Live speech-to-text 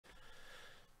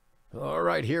All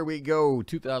right, here we go.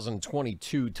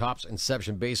 2022 Topps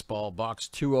Inception Baseball Box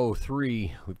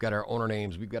 203. We've got our owner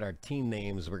names. We've got our team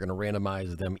names. We're going to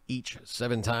randomize them each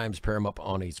 7 times, pair them up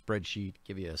on a spreadsheet,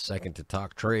 give you a second to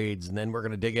talk trades, and then we're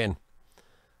going to dig in.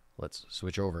 Let's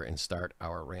switch over and start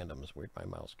our randoms. Where'd my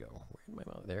mouse go? Where'd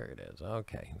my mouse? There it is.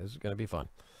 Okay, this is going to be fun.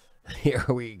 Here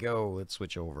we go. Let's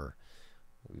switch over.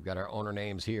 We've got our owner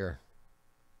names here.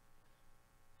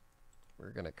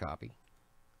 We're going to copy.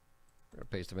 We're going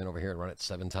to paste them in over here and run it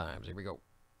 7 times. Here we go.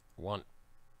 1,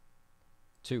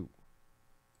 2,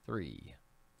 3,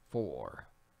 4,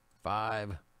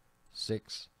 5,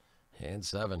 6, and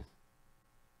 7.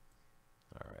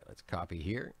 All right, let's copy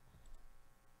here.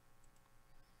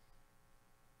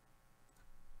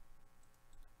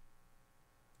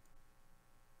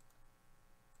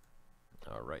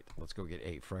 All right, let's go get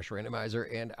a fresh randomizer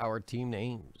and our team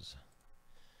names.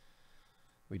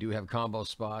 We do have combo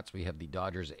spots. We have the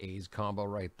Dodgers-A's combo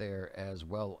right there, as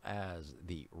well as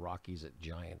the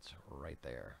Rockies-Giants right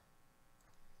there.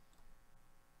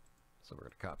 So we're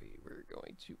going to copy. We're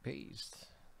going to paste.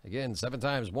 Again, 7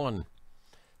 times. 1,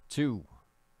 2,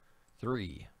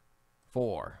 3,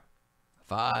 4,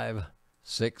 5,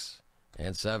 6,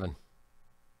 and 7.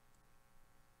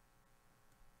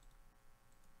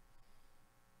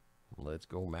 Let's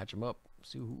go match them up.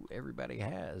 See who everybody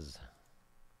has.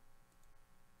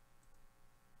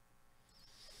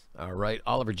 All right,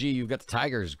 Oliver G., you've got the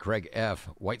Tigers, Craig F.,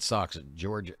 White Sox,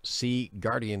 George C.,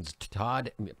 Guardians,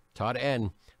 Todd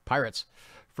N., Pirates,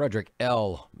 Frederick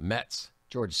L., Mets,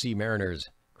 George C., Mariners,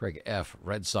 Craig F.,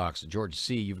 Red Sox, George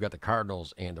C., you've got the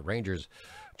Cardinals and the Rangers,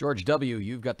 George W.,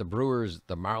 you've got the Brewers,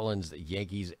 the Marlins, the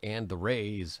Yankees, and the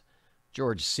Rays,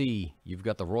 George C., you've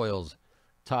got the Royals,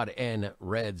 Todd N.,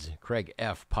 Reds, Craig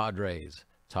F., Padres,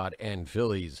 Todd N.,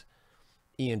 Phillies,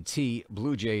 Ian T.,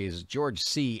 Blue Jays, George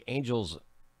C., Angels,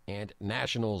 and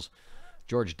Nationals.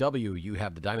 George W., you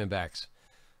have the Diamondbacks.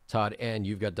 Todd N.,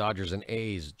 you've got Dodgers and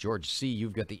A's. George C.,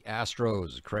 you've got the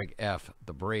Astros. Craig F.,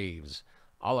 the Braves.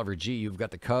 Oliver G., you've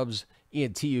got the Cubs.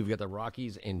 Ian T., you've got the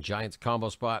Rockies and Giants combo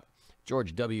spot.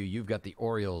 George W., you've got the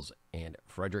Orioles. And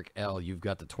Frederick L., you've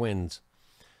got the Twins.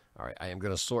 All right, I am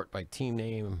going to sort by team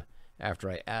name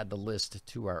after I add the list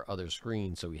to our other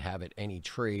screen so we have it. Any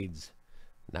trades,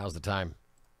 now's the time.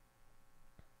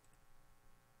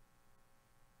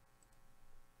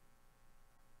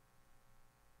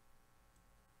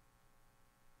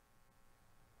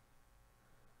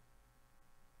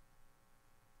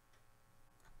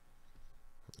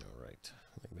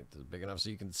 I think this is big enough so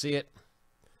you can see it.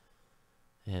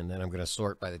 And then I'm going to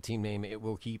sort by the team name. It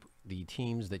will keep the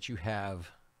teams that you have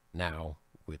now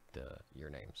with your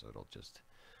name. So it'll just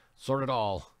sort it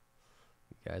all.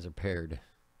 You guys are paired.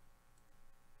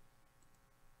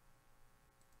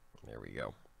 There we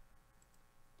go.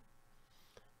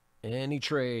 Any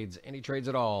trades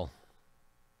at all?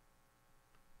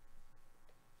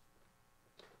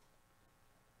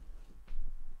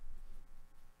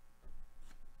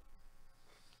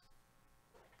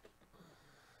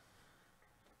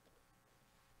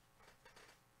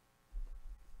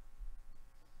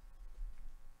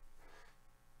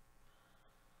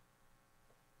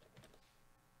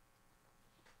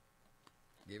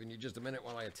 Giving you just a minute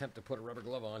while I attempt to put a rubber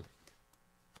glove on.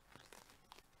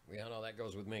 We all know that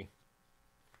goes with me.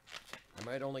 I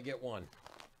might only get one.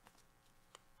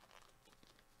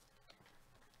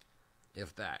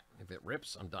 If that. If it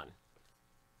rips, I'm done.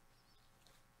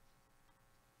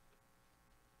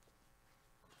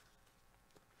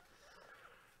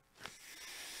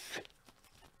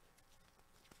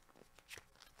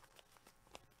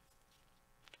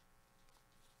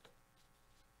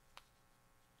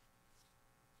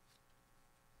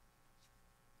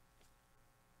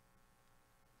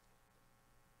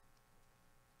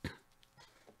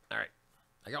 All right,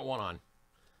 I got one on.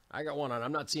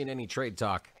 I'm not seeing any trade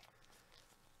talk.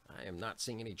 I am not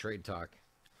seeing any trade talk.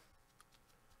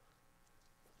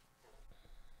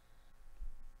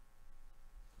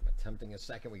 I'm attempting a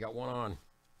second. We got one on.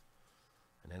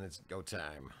 And then it's go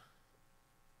time.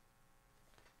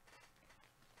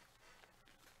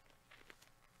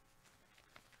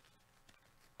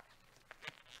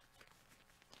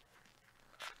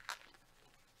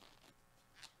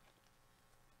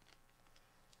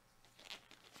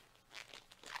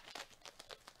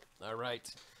 All right.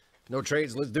 No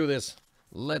trades. Let's do this.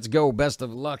 Let's go. Best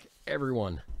of luck,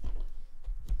 everyone.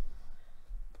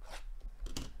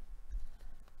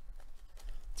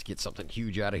 Let's get something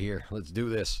huge out of here. Let's do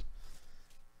this.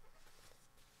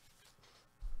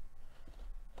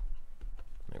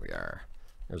 There we are.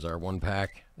 There's our 1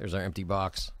 pack. There's our empty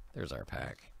box. There's our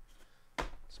pack.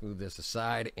 Let's move this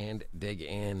aside and dig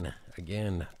in.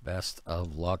 Again, best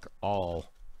of luck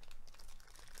all.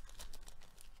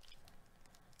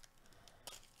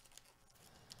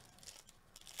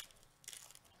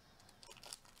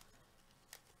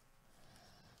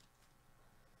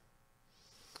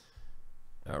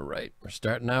 All right, we're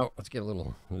starting out. Let's get a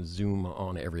little zoom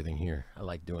on everything here. I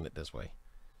like doing it this way.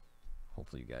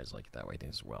 Hopefully you guys like it that way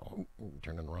as well. Ooh,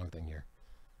 turning the wrong thing here.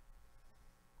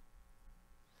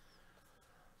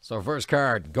 So first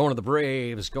card, going to the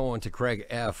Braves, going to Craig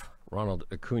F. Ronald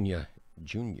Acuna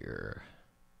Jr.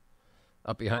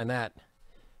 Up behind that,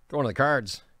 going to the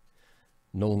Cards,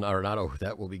 Nolan Arenado.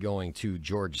 That will be going to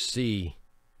George C.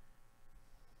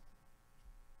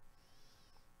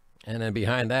 And then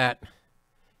behind that,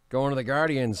 going to the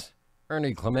Guardians,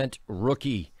 Ernie Clement,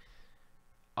 rookie,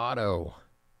 auto,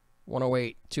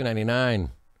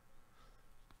 108/299.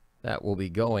 That will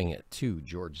be going to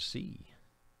George C.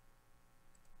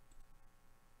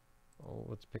 Oh,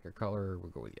 let's pick a color. We'll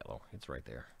go with yellow. It's right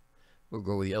there. We'll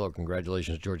go with yellow.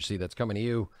 Congratulations, George C. That's coming to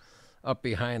you. Up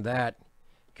behind that,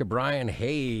 Ke'Bryan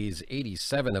Hayes,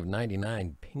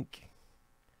 87/99, pink.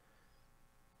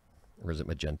 Or is it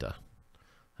magenta?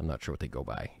 I'm not sure what they go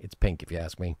by. It's pink, if you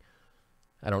ask me.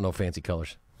 I don't know fancy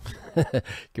colors.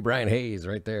 Ke'Bryan Hayes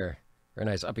right there. Very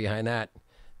nice. Up behind that,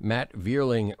 Matt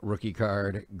Vierling, rookie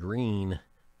card, green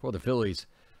for the Phillies.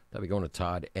 That'll be going to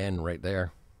Todd N right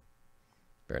there.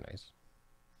 Very nice.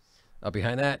 Up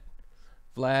behind that,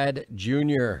 Vlad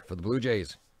Jr. for the Blue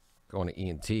Jays, going to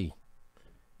E&T.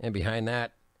 And behind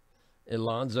that,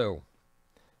 Alonso,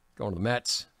 going to the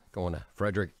Mets, going to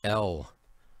Frederick L.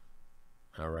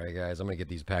 All right, guys, I'm going to get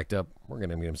these packed up. We're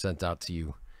going to get them sent out to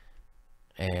you.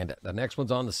 And the next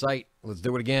one's on the site. Let's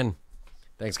do it again.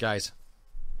 Thanks, guys.